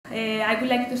I would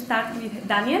like to start with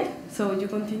Daniel, so you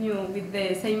continue with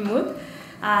the same mood,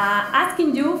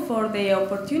 asking you for the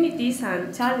opportunities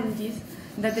and challenges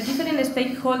that the different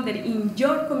stakeholders in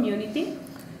your community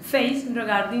face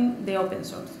regarding the open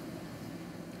source.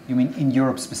 You mean in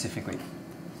Europe specifically?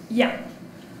 Yeah.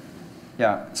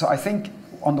 Yeah, so I think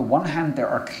on the one hand there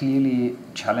are clearly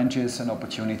challenges and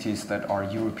opportunities that are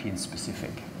European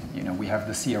specific. You know, we have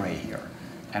the CRA here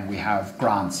and we have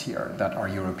grants here that are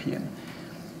European.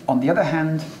 On the other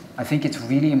hand, I think it's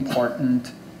really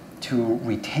important to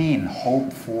retain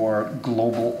hope for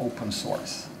global open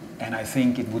source. And I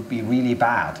think it would be really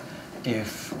bad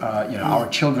if our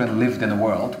children lived in a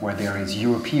world where there is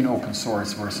European open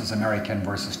source versus American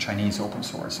versus Chinese open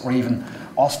source, or even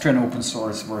Austrian open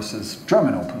source versus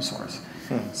German open source.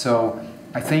 So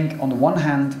I think on the one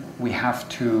hand, we have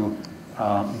to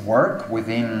work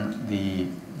within the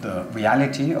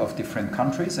reality of different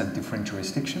countries and different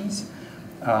jurisdictions.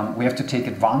 We have to take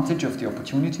advantage of the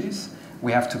opportunities.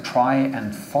 We have to try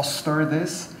and foster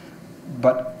this.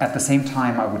 But at the same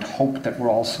time, I would hope that we're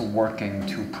also working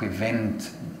to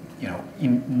prevent,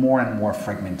 in more and more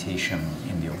fragmentation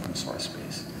in the open source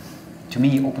space. To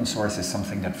me, open source is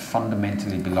something that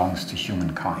fundamentally belongs to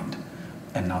humankind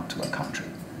and not to a country.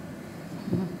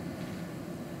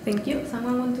 Thank you.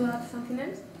 Someone want to add something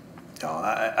else?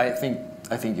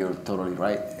 I think you're totally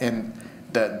right, and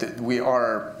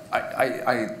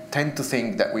I tend to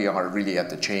think that we are really at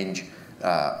the change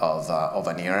of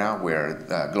an era where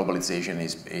globalization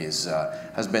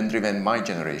has been driven, my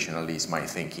generation at least, my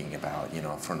thinking about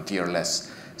frontierless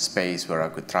space where I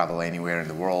could travel anywhere in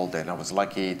the world, and I was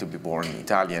lucky to be born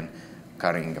Italian,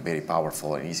 carrying a very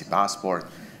powerful and easy passport.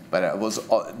 But it was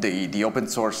the open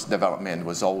source development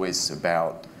was always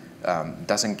about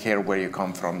doesn't care where you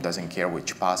come from, doesn't care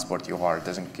which passport you are,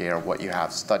 doesn't care what you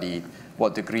have studied,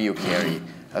 what degree you carry,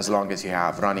 as long as you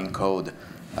have running code.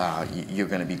 You're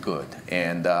going to be good.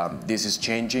 And this is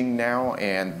changing now,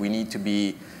 and we need to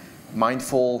be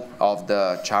mindful of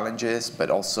the challenges, but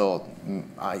also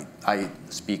I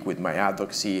speak with my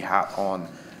advocacy hat on.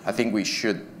 I think we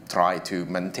should try to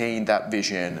maintain that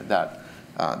vision that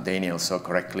Daniel so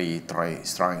correctly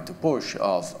is trying to push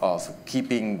of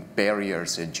keeping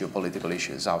barriers and geopolitical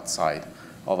issues outside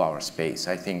of our space.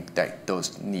 I think that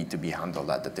those need to be handled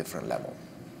at a different level.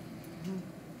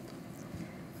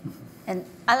 And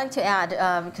I'd like to add,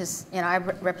 because I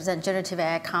represent generative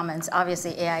AI commons,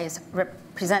 obviously AI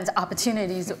presents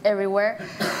opportunities everywhere.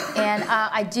 And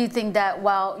I do think that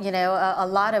while a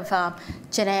lot of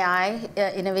Gen AI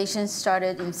innovations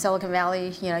started in Silicon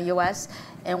Valley, US,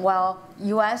 and while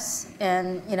US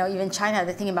and even China,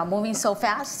 they're thinking about moving so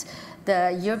fast,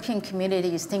 the European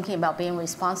community is thinking about being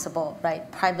responsible,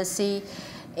 right? Privacy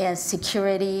and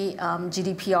security,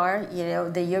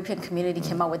 GDPR, the European community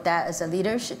came up with that as a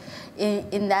leadership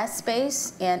in that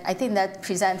space. And I think that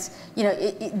presents,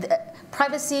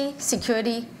 privacy,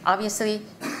 security, obviously,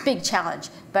 big challenge.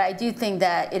 But I do think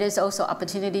that it is also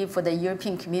opportunity for the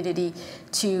European community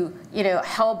to,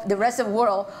 help the rest of the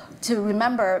world to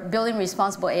remember building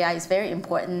responsible AI is very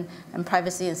important, and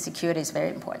privacy and security is very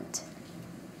important.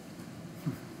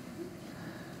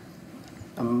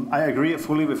 I agree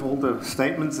fully with all the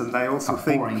statements, and I also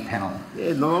think... boring panel.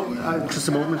 Just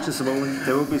a moment.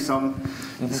 There will be some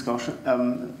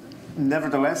discussion.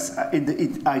 Nevertheless, in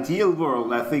the ideal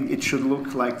world, I think it should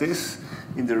look like this.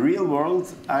 In the real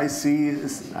world, I see,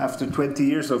 after 20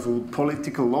 years of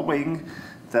political lobbying,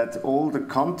 that all the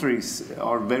countries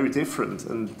are very different,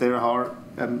 and there are,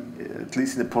 at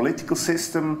least in the political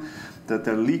system, that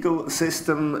the legal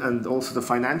system and also the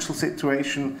financial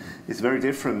situation is very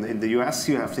different. In the US,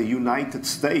 you have the United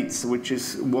States, which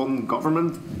is one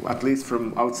government, at least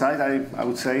from outside, I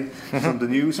would say. From the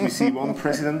news, we see one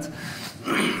president.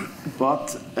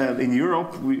 But in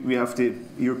Europe, we have the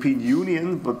European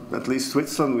Union, but at least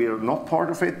Switzerland, we are not part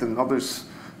of it, and others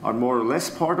are more or less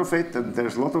part of it, and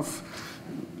there's a lot of,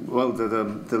 well,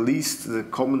 the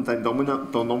common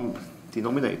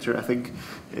denominator, I think,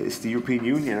 is the European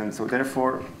Union. And so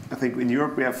therefore, I think in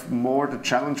Europe we have more the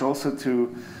challenge also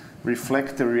to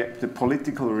reflect the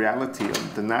political reality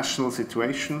of the national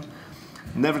situation.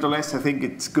 Nevertheless, I think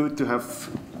it's good to have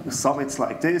summits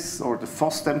like this, or the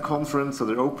FOSDEM conference, or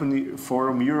the Open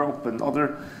Forum Europe, and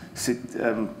other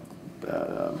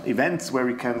events where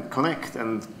we can connect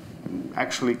and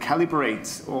actually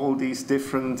calibrate all these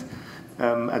different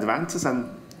advances.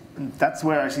 And that's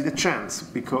where I see the chance,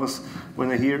 because when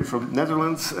I hear from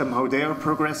Netherlands how they are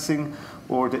progressing,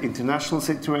 or the international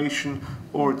situation,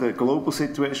 or the global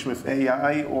situation with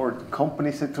AI, or the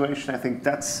company situation, I think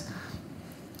that's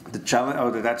the challenge,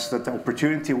 or that's the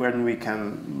opportunity when we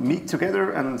can meet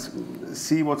together and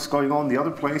see what's going on in the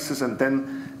other places, and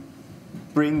then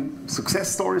bring success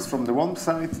stories from the one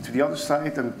side to the other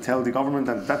side and tell the government.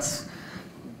 And that's,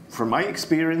 from my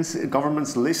experience,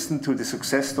 governments listen to the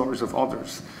success stories of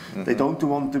others. Mm-hmm. They don't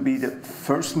want to be the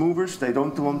first movers, they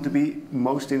don't want to be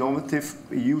most innovative,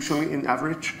 usually in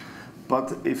average,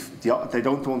 but they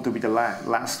don't want to be the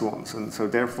last ones. And so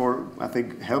therefore, I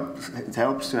think it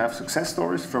helps to have success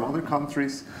stories from other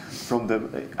countries, from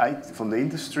the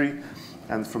industry,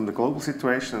 and from the global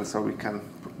situation, and so we can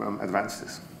advance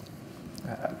this.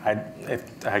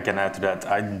 If I can add to that,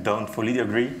 I don't fully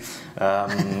agree,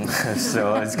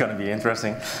 so it's going to be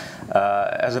interesting.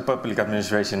 As a public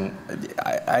administration,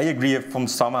 I agree from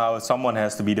somehow someone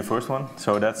has to be the first one,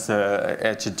 so that's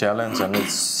a challenge, and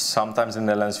it's sometimes in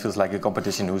the Netherlands feels like a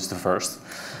competition who's the first.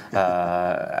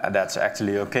 That's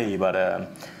actually okay, but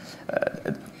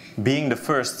being the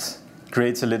first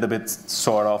creates a little bit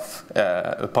sort of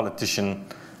a politician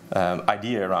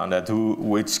idea around that,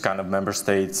 which kind of member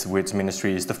states, which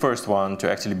ministry is the first one to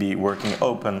actually be working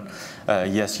open.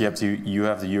 Yes, you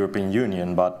have the European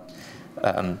Union, but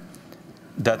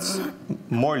that's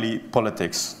morely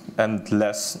politics and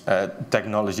less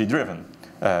technology driven,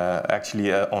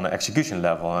 actually on an execution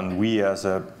level. And we as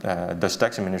a Dutch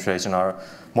tax administration are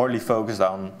morely focused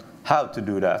on how to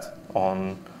do that,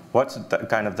 on what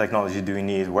kind of technology do we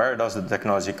need, where does the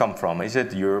technology come from, is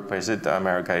it Europe, is it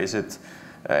America, is it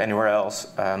anywhere else.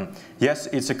 Yes,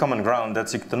 it's a common ground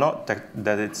that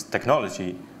it's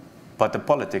technology, but the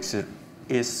politics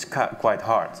is quite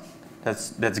hard.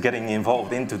 That's getting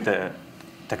involved into the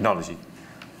technology.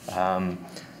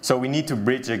 So we need to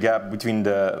bridge a gap between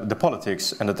the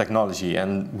politics and the technology,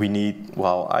 and we need,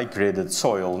 well, I created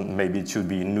soil, maybe it should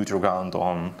be neutral ground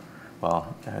on,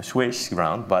 well, Swiss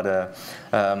ground, but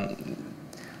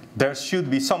there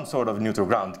should be some sort of neutral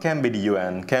ground. Can be the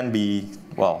UN, can be,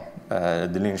 well,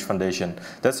 the Linux Foundation.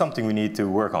 That's something we need to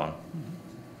work on.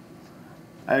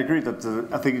 I agree that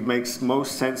I think it makes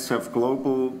most sense to have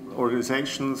global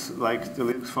organizations like the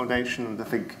Linux Foundation, and I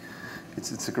think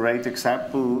it's a great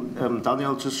example.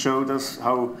 Daniel just showed us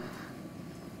how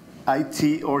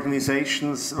IT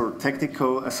organizations or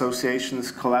technical associations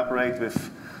collaborate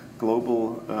with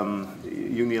global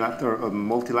unilateral or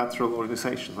multilateral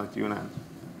organizations like the UN.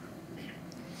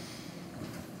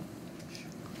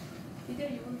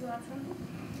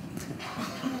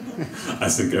 I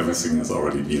think everything has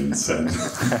already been said. Do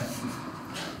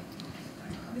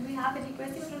we have any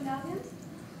questions from the audience?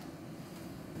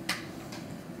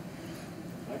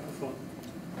 Microphone.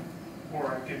 Or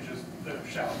I can just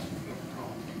shout.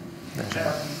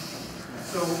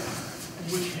 So,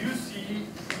 would you see,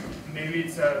 maybe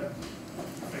it's a,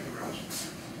 thank you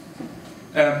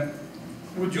very much.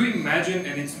 Would you imagine,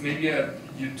 and it's maybe a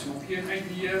utopian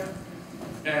idea,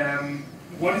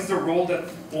 what is the role that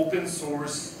open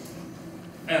source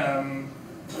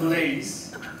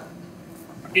plays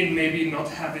in maybe not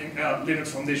having a Linux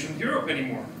Foundation Europe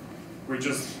anymore? We're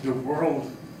just the world,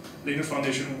 Linux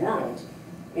Foundation world.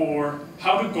 Or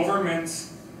how do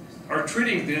governments are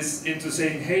treating this into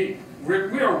saying, hey,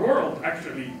 we are world,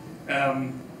 actually.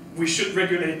 We should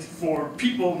regulate for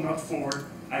people, not for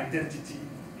identity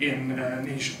in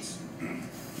nations. I'm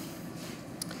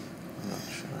not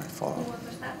sure I follow.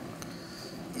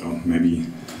 Maybe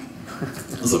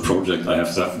the project I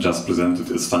have just presented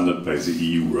is funded by the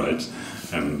EU, right?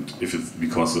 And if it's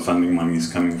because the funding money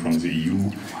is coming from the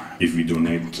EU, if we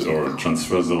donate or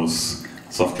transfer those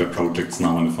software projects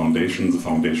now in the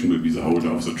foundation will be the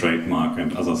holder of the trademark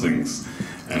and other things.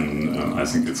 And I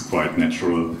think it's quite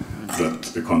natural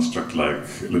that a construct like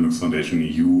Linux Foundation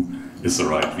EU is the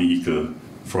right vehicle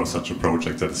for such a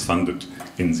project that is funded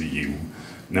in the EU.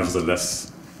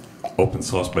 Nevertheless, open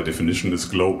source by definition is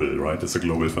global, right? It's a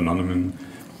global phenomenon.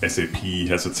 SAP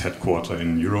has its headquarters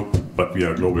in Europe, but we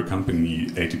are a global company.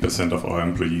 80% of our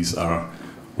employees are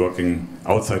working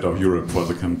outside of Europe for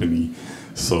the company.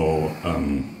 So,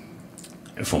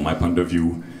 from my point of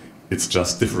view, it's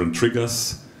just different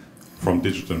triggers from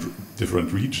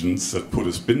different regions that put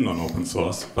a spin on open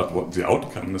source, but what the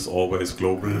outcome is always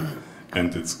global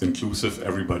and it's inclusive.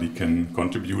 Everybody can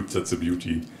contribute. That's the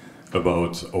beauty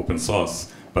about open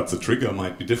source. But the trigger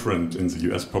might be different. In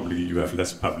the US, probably you have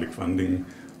less public funding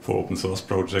for open source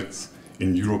projects.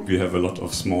 In Europe, we have a lot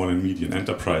of small and medium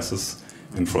enterprises.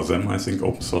 And for them, I think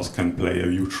open source can play a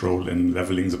huge role in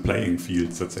leveling the playing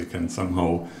fields, that they can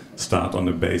somehow start on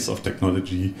a base of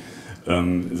technology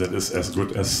that is as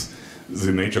good as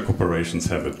the major corporations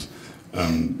have it.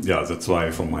 Yeah, that's why,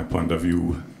 from my point of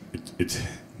view, it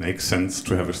makes sense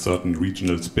to have a certain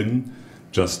regional spin,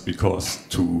 just because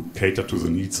to cater to the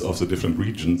needs of the different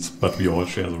regions, but we all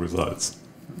share the results.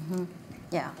 Mm-hmm.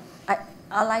 Yeah.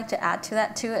 I'd like to add to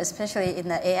that too, especially in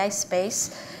the AI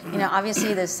space. You know,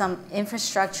 obviously there's some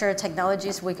infrastructure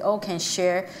technologies we all can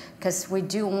share because we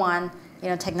do want, you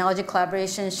know, technology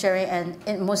collaboration, sharing,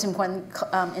 and most important,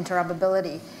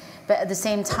 interoperability. But at the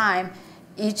same time,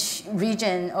 each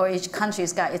region or each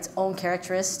country's got its own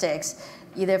characteristics,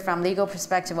 either from legal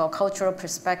perspective or cultural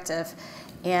perspective.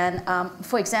 And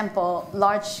for example,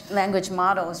 large language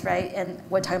models, right? And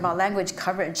we're talking about language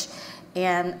coverage.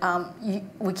 And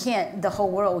we can't, the whole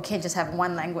world, we can't just have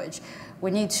one language. We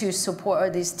need to support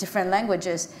all these different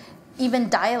languages, even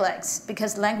dialects,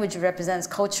 because language represents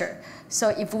culture. So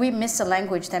if we miss a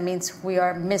language, that means we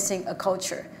are missing a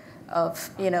culture of,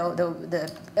 you know,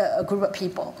 a group of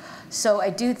people. So I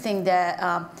do think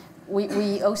that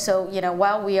we also, you know,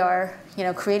 while we are, you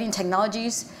know, creating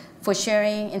technologies for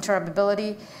sharing,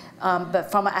 interoperability,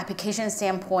 but from an application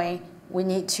standpoint, we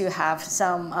need to have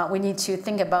some, we need to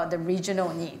think about the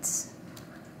regional needs.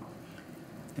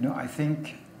 You know, I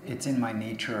think it's in my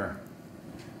nature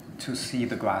to see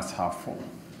the glass half full.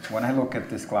 When I look at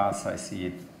this glass, I see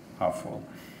it half full.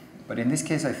 But in this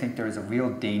case, I think there is a real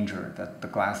danger that the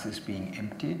glass is being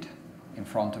emptied in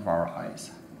front of our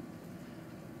eyes.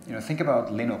 You know, think about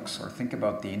Linux or think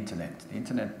about the internet. The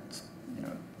internet, you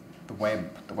know,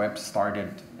 the web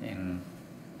started in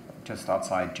just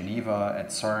outside Geneva at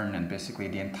CERN, and basically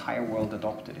the entire world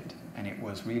adopted it. And it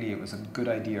was a good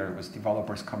idea. It was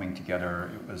developers coming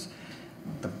together. It was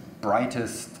the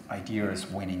brightest ideas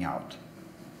winning out.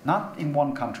 Not in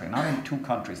one country, not in two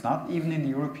countries, not even in the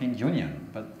European Union,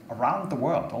 but around the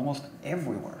world, almost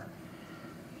everywhere.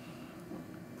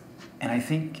 And I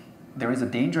think there is a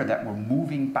danger that we're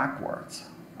moving backwards.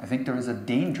 I think there is a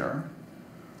danger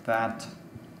that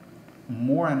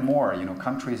more and more, you know,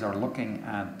 countries are looking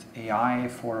at AI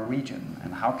for a region,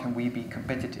 and how can we be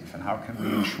competitive, and how can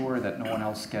we ensure that no one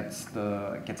else gets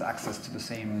access to the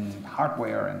same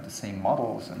hardware and the same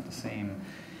models and the same,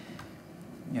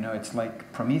 you know, it's like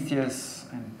Prometheus,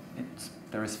 and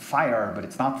there is fire, but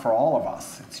it's not for all of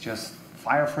us. It's just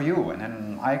fire for you, and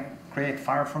then I create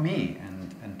fire for me,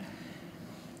 and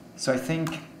so I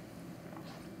think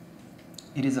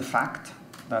it is a fact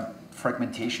that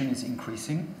fragmentation is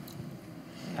increasing.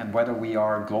 And whether we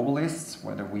are globalists,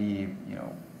 whether we, you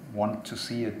know, want to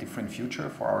see a different future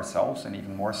for ourselves and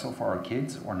even more so for our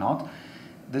kids or not,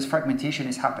 this fragmentation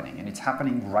is happening, and it's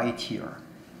happening right here.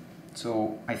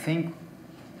 So I think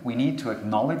we need to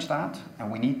acknowledge that,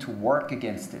 and we need to work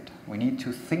against it. We need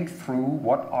to think through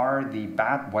what are the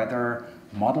bad weather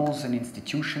models and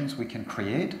institutions we can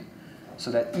create,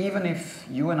 so that even if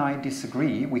you and I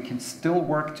disagree, we can still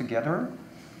work together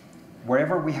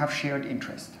wherever we have shared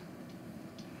interest.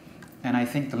 And I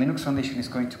think the Linux Foundation is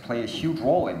going to play a huge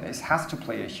role in this, has to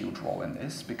play a huge role in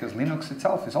this, because Linux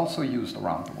itself is also used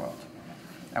around the world.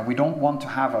 And we don't want to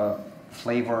have a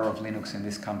flavor of Linux in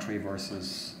this country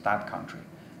versus that country.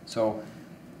 So,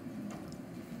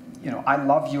 you know, I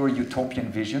love your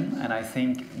utopian vision, and I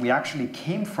think we actually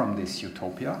came from this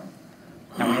utopia,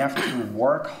 and we have to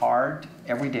work hard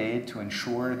every day to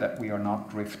ensure that we are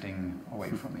not drifting away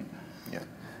from it. Yeah.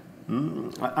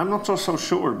 I'm not so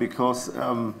sure, because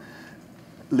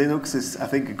Linux is, I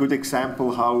think, a good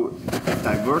example how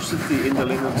diversity in the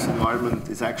Linux environment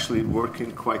is actually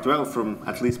working quite well from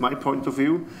at least my point of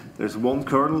view. There's one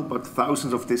kernel, but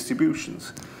thousands of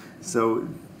distributions. So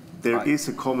there is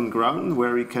a common ground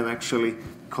where we can actually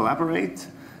collaborate.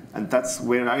 And that's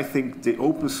where I think the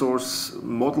open source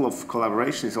model of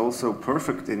collaboration is also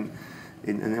perfect in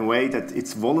a way that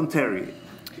it's voluntary.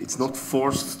 It's not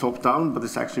forced top down, but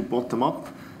it's actually bottom up.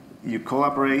 You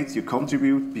collaborate, you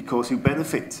contribute because you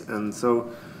benefit. And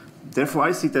so therefore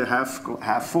I see the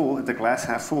the glass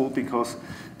half full, because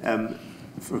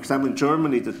for example in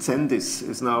Germany the Zendis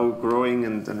is now growing,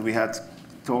 and we had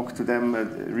talked to them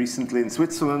recently in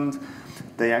Switzerland.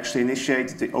 They actually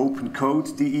initiated the Open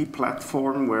Code DE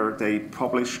platform, where they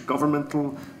publish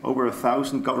over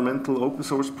 1,000 governmental open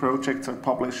source projects are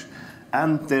published.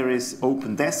 And there is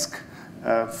Open Desk,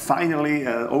 finally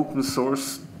open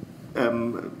source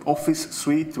Office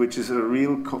suite, which is a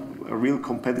real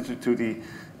competitor to the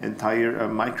entire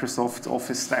Microsoft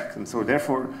Office stack. And so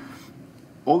therefore,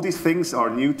 all these things are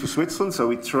new to Switzerland, so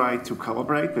we try to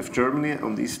collaborate with Germany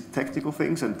on these technical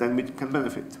things, and then we can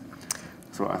benefit.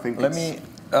 So I think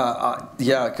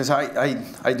yeah, because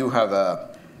I do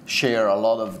share a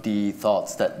lot of the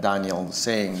thoughts that Daniel was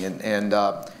saying, and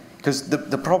because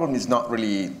the problem is not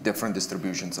really different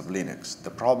distributions of Linux. The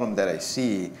problem that I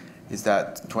see is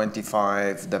that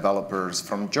 25 developers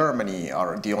from Germany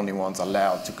are the only ones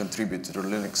allowed to contribute to the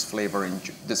Linux flavor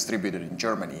distributed in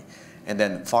Germany. And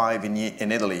then 5 in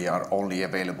Italy are only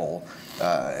available,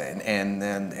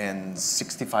 and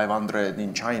 6,500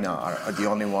 in China are the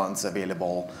only ones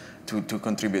available to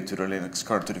contribute to the Linux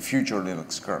kernel, to the future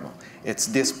Linux kernel. It's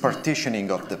this partitioning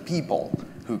of the people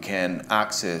who can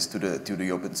access to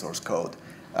the open source code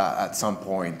at some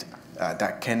point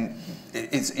that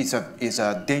is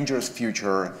a dangerous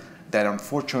future that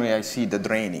unfortunately I see the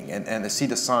draining and I see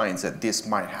the signs that this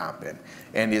might happen,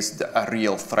 and is a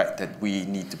real threat that we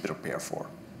need to prepare for.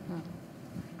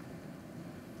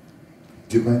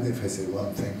 Do you mind if I say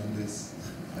one thing on this?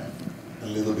 A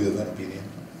little bit of an opinion.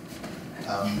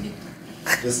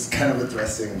 Just kind of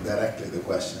addressing directly the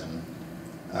question.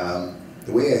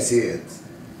 The way I see it,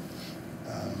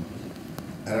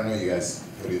 I don't know you guys,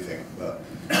 what do you think? But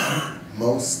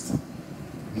most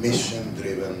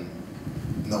mission-driven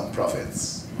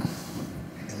non-profits,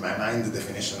 in my mind, the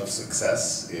definition of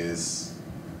success is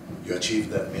you achieve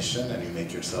that mission and you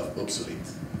make yourself obsolete.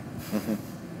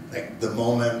 Like the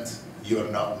moment you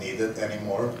are not needed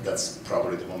anymore, that's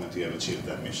probably the moment you have achieved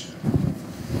that mission.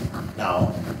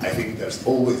 Now, I think there's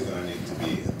always going to need to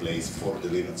be a place for the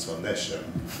Linux Foundation,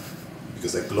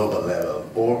 because at global level,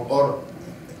 or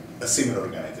a similar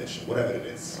organization, whatever it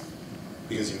is,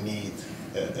 because you need,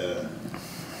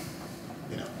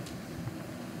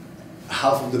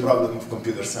 half of the problem of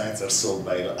computer science are solved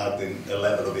by adding a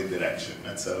level of indirection,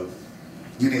 and so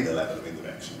you need a level of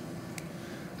indirection.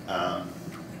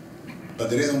 But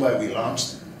the reason why we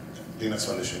launched Linux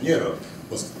Foundation Europe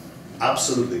was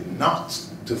absolutely not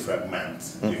to fragment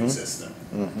the ecosystem.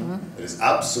 It is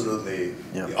absolutely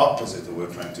the opposite of what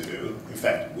we're trying to do. In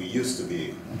fact, we used to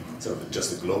be sort of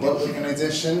just a global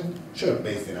organization, sure,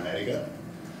 based in America,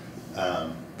 but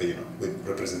with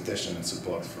representation and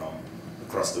support from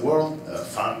across the world,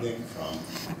 funding from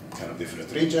kind of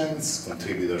different regions,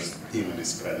 contributors evenly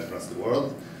spread across the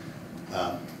world.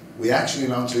 We actually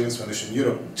launched Linux Foundation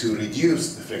Europe to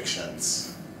reduce the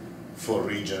frictions for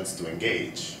regions to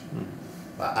engage.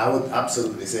 But I would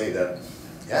absolutely say that,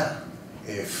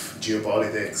 if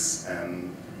geopolitics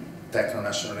and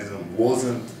techno-nationalism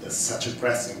wasn't such a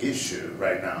pressing issue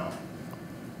right now,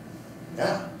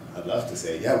 I'd love to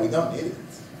say, we don't need it.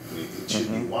 It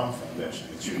should be one foundation.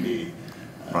 It should be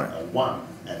one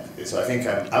entity. So I think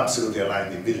I'm absolutely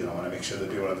aligned in vision. I want to make sure that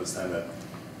people understand that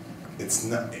it's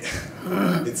not.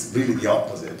 It's really the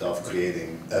opposite of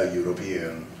creating a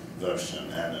European version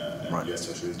and a US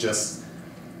version. It's just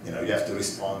you have to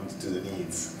respond to the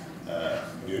needs of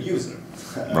your user,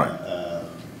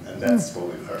 and that's what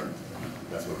we've heard.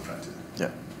 That's what we're trying to do.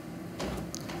 Yeah.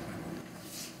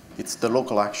 It's the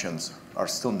local actions are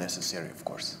still necessary, of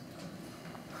course.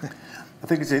 I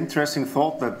think it's an interesting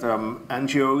thought that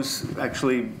NGOs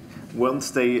actually,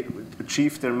 once they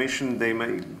achieve their mission, they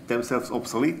make themselves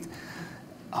obsolete.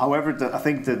 However, I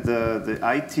think that the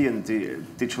IT and the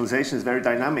digitalization is very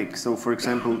dynamic. So, for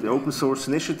example, the open source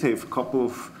initiative,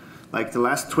 the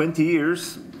last 20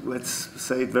 years, let's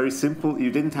say it very simple,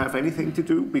 you didn't have anything to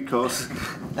do because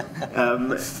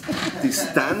the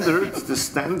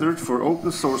standard for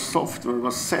open source software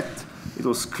was set. It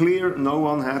was clear, no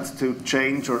one had to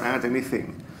change or add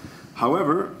anything.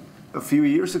 However, a few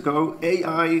years ago,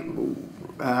 AI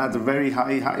had a very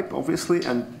high hype, obviously,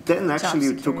 and then actually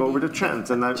you took over the trend.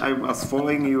 And I was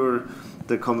following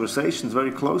the conversations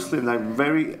very closely, and I'm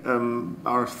very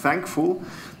are thankful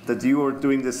that you are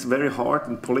doing this very hard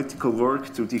and political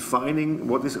work to defining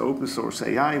what is open source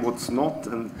AI, what's not,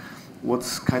 and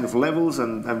what's kind of levels,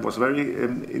 and was very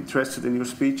interested in your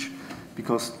speech,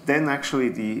 because then actually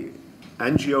the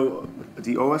NGO,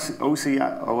 the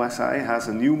OSI has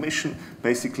a new mission,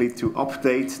 basically to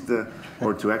update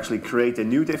or to actually create a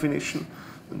new definition.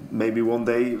 Maybe one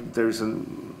day there's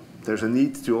a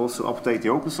need to also update the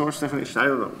open source definition. I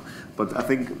don't know, but I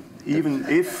think even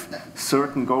if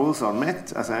certain goals are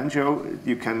met as an NGO,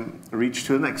 you can reach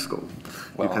to the next goal.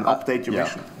 Well, you can update your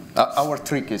mission. Our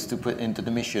trick is to put into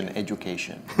the mission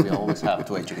education. We always have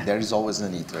to educate. There is always a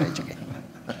need to educate.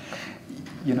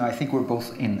 I think we're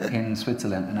both in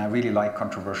Switzerland, and I really like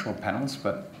controversial panels,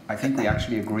 but I think we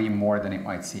actually agree more than it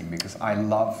might seem, because I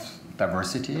love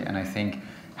diversity, and I think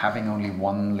having only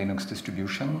one Linux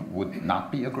distribution would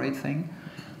not be a great thing.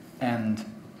 And,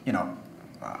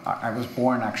 I was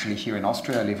born actually here in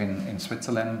Austria. I live in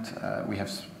Switzerland. We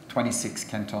have 26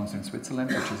 cantons in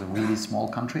Switzerland, which is a really small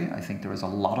country. I think there is a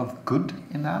lot of good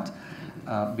in that,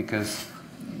 because,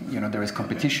 there is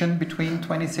competition between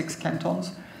 26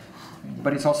 cantons.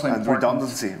 But it's also and important.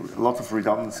 redundancy, a lot of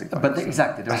redundancy. But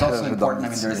exactly, there's also important. I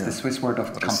mean, there's the Swiss word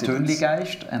of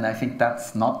Kantönlichkeit, and I think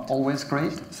that's not always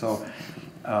great. So,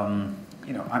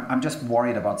 you know, I'm just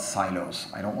worried about silos.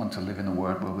 I don't want to live in a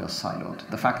world where we're siloed.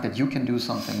 The fact that you can do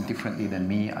something differently than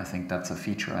me, I think that's a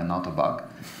feature and not a bug.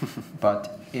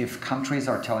 But if countries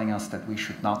are telling us that we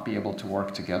should not be able to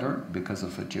work together because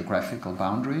of a geographical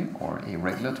boundary or a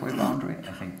regulatory boundary,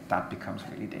 I think that becomes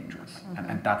really dangerous.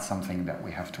 And that's something that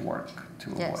we have to work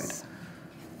to avoid.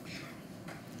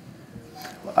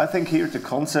 I think here the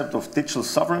concept of digital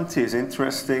sovereignty is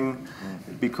interesting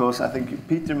because I think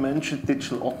Peter mentioned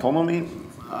digital autonomy.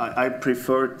 I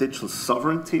prefer digital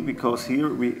sovereignty because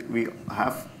here we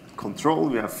have control,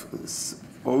 we have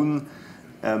own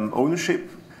ownership.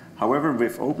 However,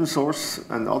 with open source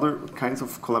and other kinds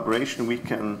of collaboration, we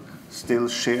can still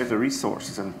share the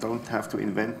resources and don't have to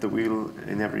invent the wheel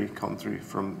in every country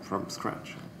from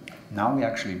scratch. Now we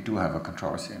actually do have a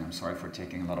controversy, and I'm sorry for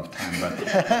taking a lot of time, but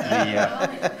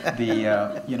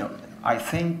you know, I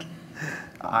think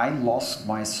I lost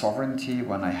my sovereignty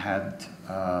when I had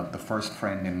the first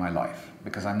friend in my life,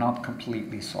 because I'm not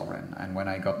completely sovereign. And when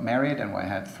I got married and when I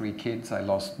had 3 kids, I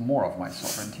lost more of my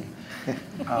sovereignty.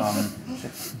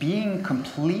 Being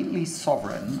completely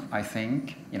sovereign, I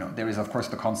think, you know, there is of course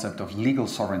the concept of legal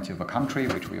sovereignty of a country,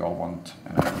 which we all want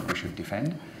and I think we should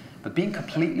defend. But being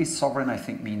completely sovereign, I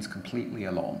think, means completely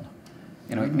alone.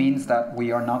 You know, it means that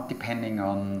we are not depending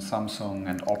on Samsung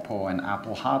and Oppo and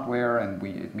Apple hardware, and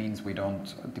it means we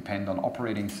don't depend on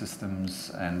operating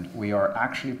systems, and we are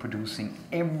actually producing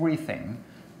everything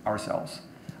ourselves,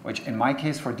 which in my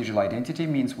case for digital identity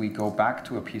means we go back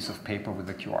to a piece of paper with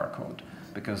a QR code,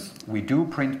 because we do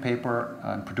print paper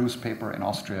and produce paper in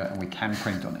Austria, and we can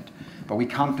print on it, but we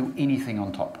can't do anything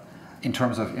on top. In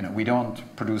terms of, you know, we don't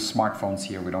produce smartphones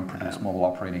here, we don't produce mobile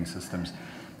operating systems.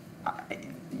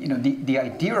 You know, the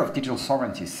idea of digital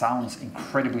sovereignty sounds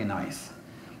incredibly nice.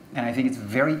 And I think it's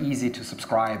very easy to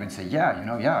subscribe and say, yeah, you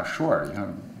know, yeah, sure, you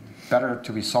know, better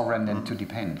to be sovereign than to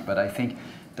depend. But I think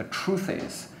the truth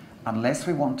is, unless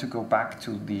we want to go back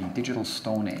to the digital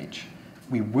Stone Age,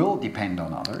 we will depend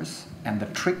on others. And the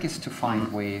trick is to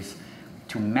find ways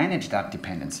to manage that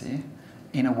dependency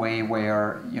in a way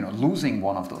where, you know, losing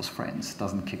one of those friends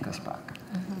doesn't kick us back.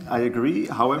 I agree.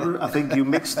 However, I think you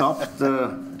mixed up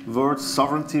the word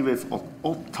sovereignty with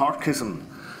autarkism.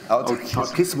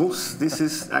 Autarkismus. This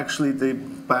is actually the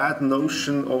bad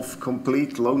notion of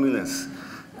complete loneliness.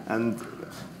 And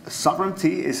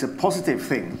sovereignty is a positive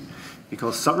thing,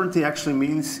 because sovereignty actually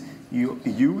means you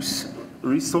use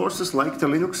resources like the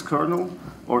Linux kernel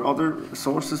or other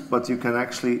sources, but you can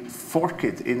actually fork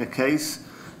it in a case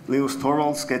Linus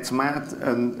Torvalds gets mad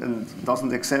and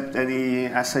doesn't accept any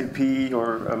SAP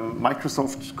or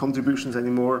Microsoft contributions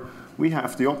anymore. We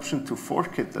have the option to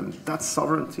fork it, and that's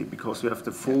sovereignty because we have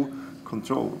the full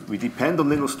control. We depend on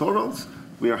Linus Torvalds.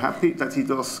 We are happy that he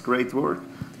does great work,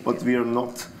 but we are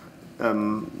not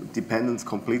dependent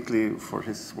completely for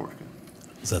his work.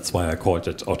 That's why I called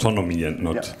it autonomy and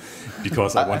not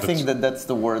because I wanted. I think that that's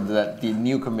the word that the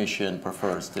new Commission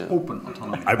prefers to. Open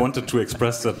autonomy. I wanted to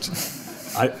express that.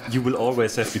 You will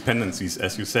always have dependencies,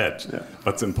 as you said,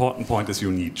 but the important point is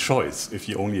you need choice. If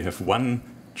you only have one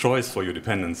choice for your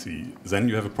dependency, then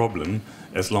you have a problem.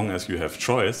 As long as you have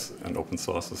choice, and open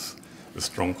source is a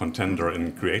strong contender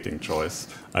in creating choice,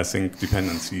 I think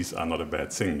dependencies are not a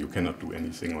bad thing. You cannot do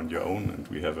anything on your own, and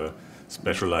we have a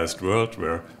specialized world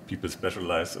where people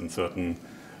specialize in certain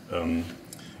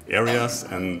areas,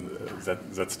 and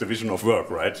that's division of work,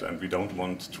 right? And we don't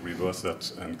want to reverse that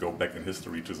and go back in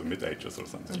history to the mid-ages or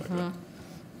something like that.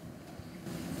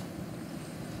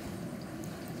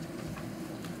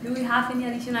 Do we have any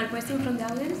additional questions from the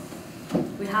audience?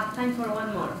 We have time for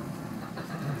one more.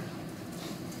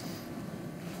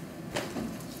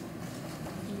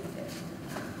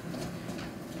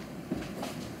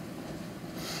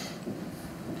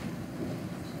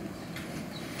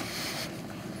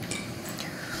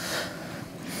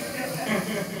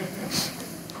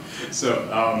 So,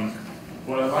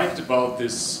 what I liked about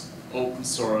this open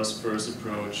source first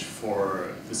approach for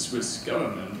the Swiss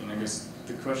government, and I guess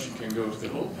the question can go to the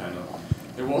whole panel,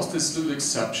 there was this little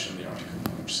exception in the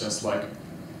article, which says like,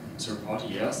 third party,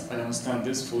 yes, I understand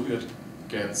this fully, that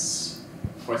gets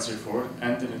quite straightforward,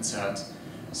 and then it said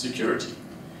security.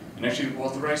 And actually it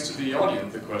was raised to the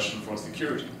audience, the question for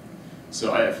security.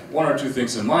 So I have one or two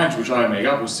things in mind which I make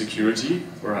up with security,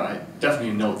 where I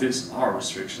definitely know these are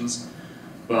restrictions,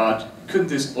 but couldn't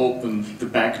this open the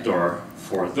back door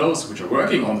for those which are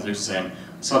working on this, saying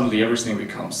suddenly everything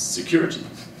becomes security?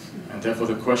 And therefore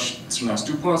the question has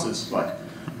two parts, like,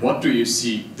 what do you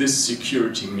see this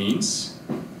security means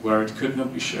where it could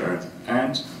not be shared?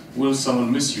 And will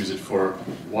someone misuse it for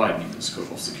widening the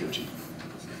scope of security?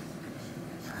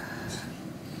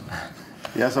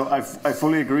 Yeah, so I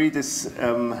fully agree this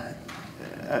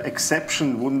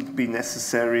exception wouldn't be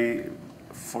necessary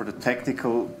for the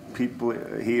technical people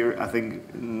here. I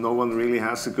think no one really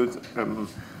has a good,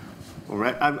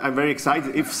 I'm very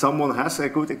excited if someone has a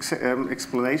good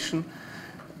explanation,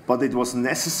 but it was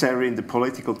necessary in the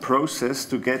political process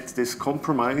to get this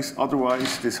compromise,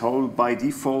 otherwise this whole by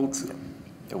default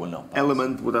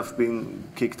element would have been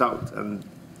kicked out. And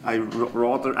I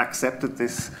rather accepted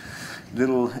this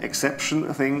little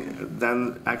exception thing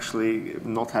than actually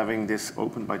not having this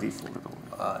open by default at all.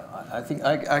 I think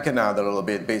I can add a little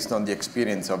bit based on the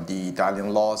experience of the Italian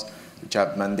laws, which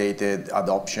have mandated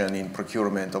adoption in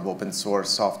procurement of open source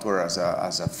software as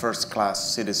a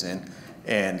first-class citizen,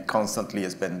 and constantly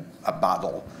has been a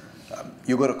battle.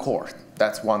 You go to court.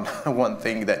 That's one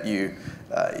thing that you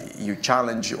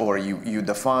challenge, or you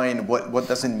define what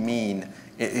does it mean.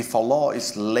 If a law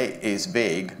is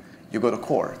vague, you go to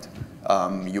court.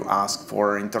 You ask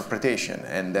for interpretation,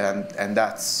 and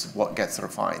that's what gets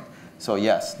refined. So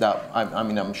yes,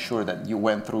 I'm sure that you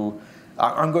went through.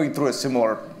 I'm going through a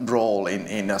similar role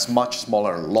in a much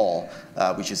smaller law,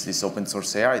 which is this open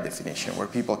source AI definition, where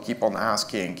people keep on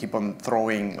asking, keep on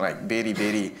throwing like very,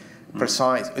 very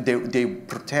precise. They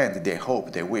pretend, they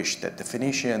hope, they wish that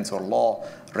definitions or law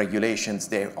regulations,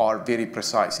 they are very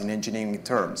precise in engineering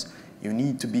terms. You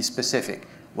need to be specific.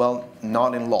 Well,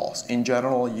 not in laws. In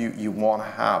general, you want to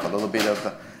have a little bit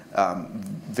of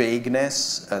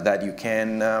vagueness that you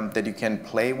can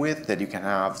play with, that you can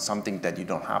have something that you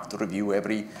don't have to review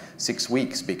every 6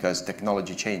 weeks because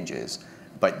technology changes.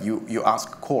 But you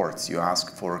ask courts, you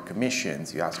ask for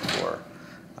commissions, you ask for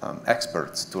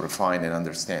experts to refine and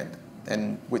understand.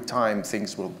 And with time,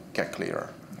 things will get clearer.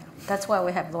 Yeah. That's why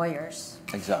we have lawyers.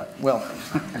 Exactly. Well,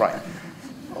 right.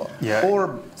 Yeah.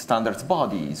 Or standards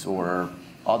bodies or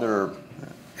other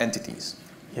entities.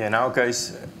 Yeah, in our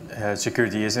case,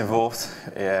 security is involved.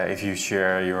 If you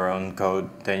share your own code,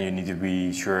 then you need to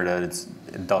be sure that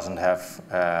it doesn't have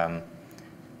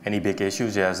any big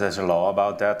issues. Yes, there's a law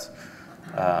about that.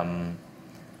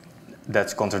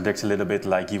 That contradicts a little bit,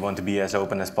 like you want to be as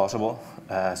open as possible.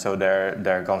 So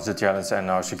there comes the challenge, and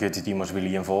our security team was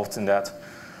really involved in that.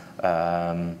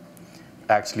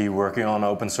 Actually working on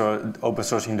open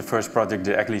sourcing the first project,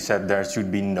 they actually said there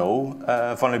should be no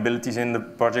vulnerabilities in the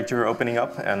project you're opening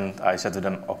up. And I said to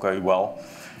them, okay, well,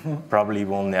 probably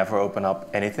we'll never open up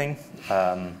anything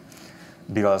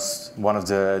because one of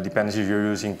the dependencies you're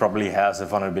using probably has a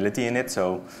vulnerability in it.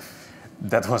 So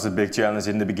that was a big challenge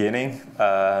in the beginning.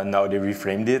 Now they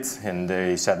reframed it and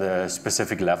they set a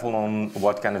specific level on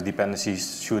what kind of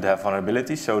dependencies should have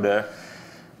vulnerabilities. So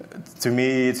to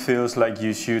me, it feels like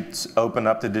you should open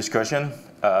up the discussion.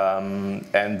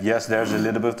 And yes, there's a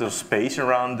little bit of space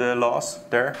around the laws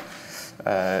there.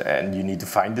 And you need to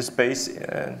find the space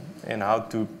in how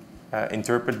to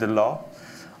interpret the law.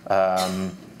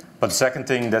 But the second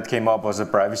thing that came up was a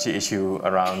privacy issue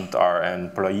around our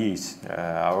employees.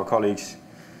 Our colleagues,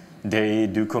 they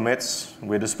do commits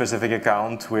with a specific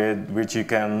account which you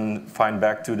can find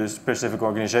back to the specific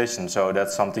organization. So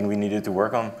that's something we needed to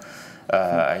work on.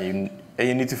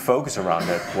 You need to focus around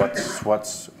that.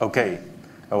 What's okay,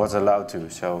 or what's allowed to.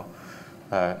 So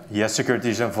yes, security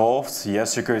is involved.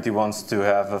 Yes, security wants to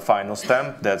have a final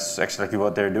stamp. That's exactly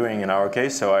what they're doing in our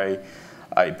case. So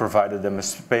I provided them a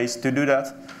space to do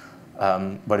that.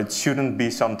 But it shouldn't be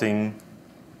something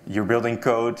you're building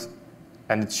code,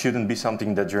 and it shouldn't be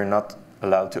something that you're not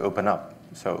allowed to open up.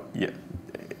 So yeah,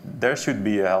 there should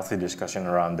be a healthy discussion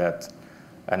around that.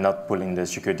 And not pulling the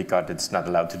security card, it's not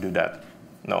allowed to do that.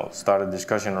 No, start a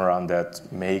discussion around that,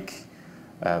 make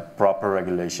proper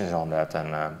regulations on that,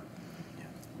 and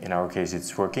in our case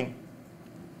it's working.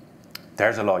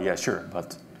 There's a law, yeah, sure,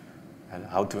 but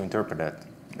how to interpret that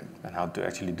and how to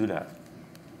actually do that.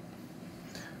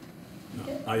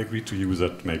 I agree to you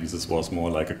that maybe this was more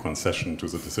like a concession to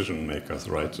the decision makers,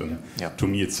 right? And to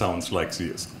me it sounds like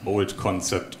the old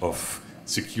concept of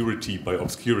security by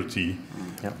obscurity,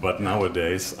 but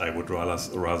nowadays I would rather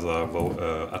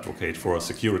advocate for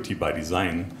security by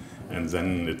design, and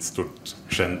then it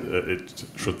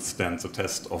should stand the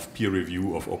test of peer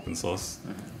review, of open source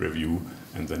review,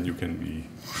 and then you can be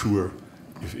sure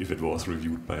if it was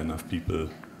reviewed by enough people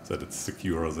that it's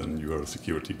secure, then you are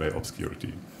security by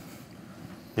obscurity.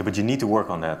 Yeah, but you need to work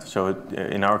on that. So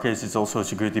in our case it's also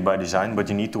security by design, but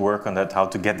you need to work on that, how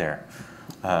to get there.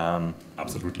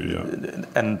 Absolutely, yeah.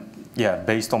 And yeah,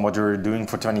 based on what you're doing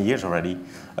for 20 years already,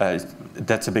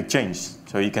 that's a big change.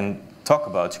 So you can talk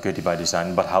about security by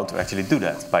design, but how to actually do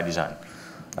that by design.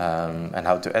 and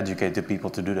how to educate the people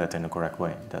to do that in the correct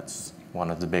way. That's one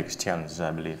of the biggest challenges,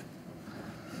 I believe.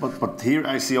 But here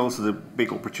I see also the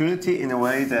big opportunity in a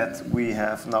way that we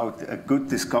have now a good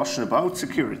discussion about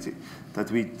security.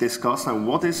 That we discuss now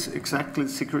what is exactly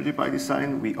security by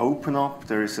design. We open up,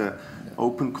 there is an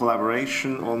open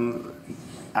collaboration on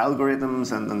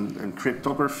algorithms and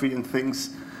cryptography and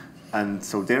things. And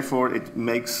so therefore it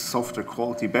makes software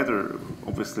quality better.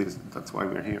 Obviously, that's why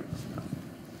we're here.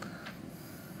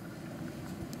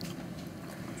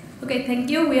 Okay, thank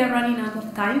you. We are running out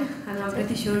of time, and I'm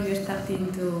pretty sure you're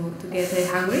starting to get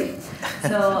hungry.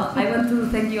 So I want to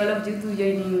thank you all of you to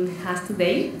joining us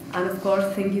today, and of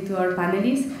course, thank you to our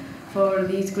panelists for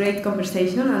this great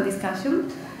conversation and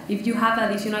discussion. If you have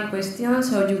additional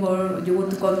questions or you want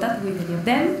to contact with any of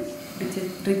them,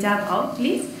 reach out,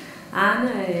 please. And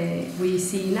we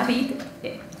see in a bit.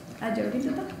 Are you ready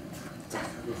to talk?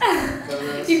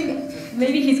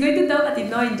 Maybe he's going to talk, but he's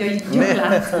not enjoying your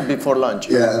class. Before lunch.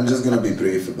 Yeah, I'm just going to be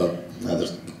brief, about another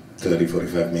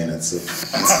 30-45 minutes of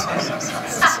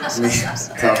me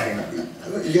talking.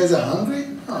 You guys are hungry?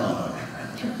 Oh.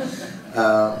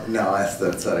 No,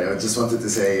 Esther, sorry. I just wanted to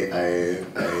say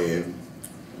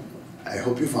I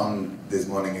hope you found this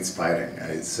morning inspiring.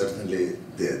 I certainly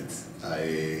did.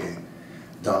 I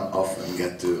don't often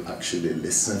get to actually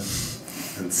listen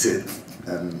and sit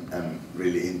and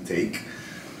really intake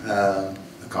a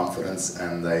conference,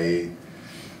 and I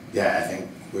think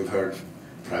we've heard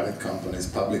private companies,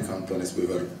 public companies, we've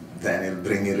heard Daniel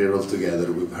bringing it all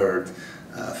together, we've heard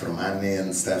from Anni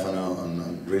and Stefano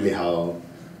on really how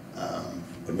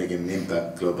we're making an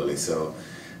impact globally. So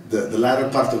the latter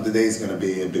part of the day is going to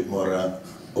be a bit more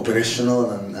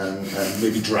operational and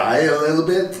maybe dry a little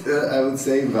bit, I would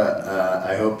say, but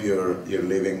I hope you're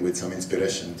leaving with some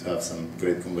inspiration to have some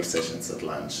great conversations at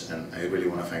lunch, and I really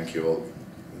want to thank you all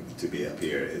to be up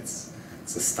here. It's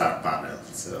a star panel,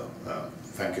 so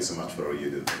thank you so much for all you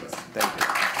do for us. Thank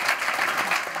you.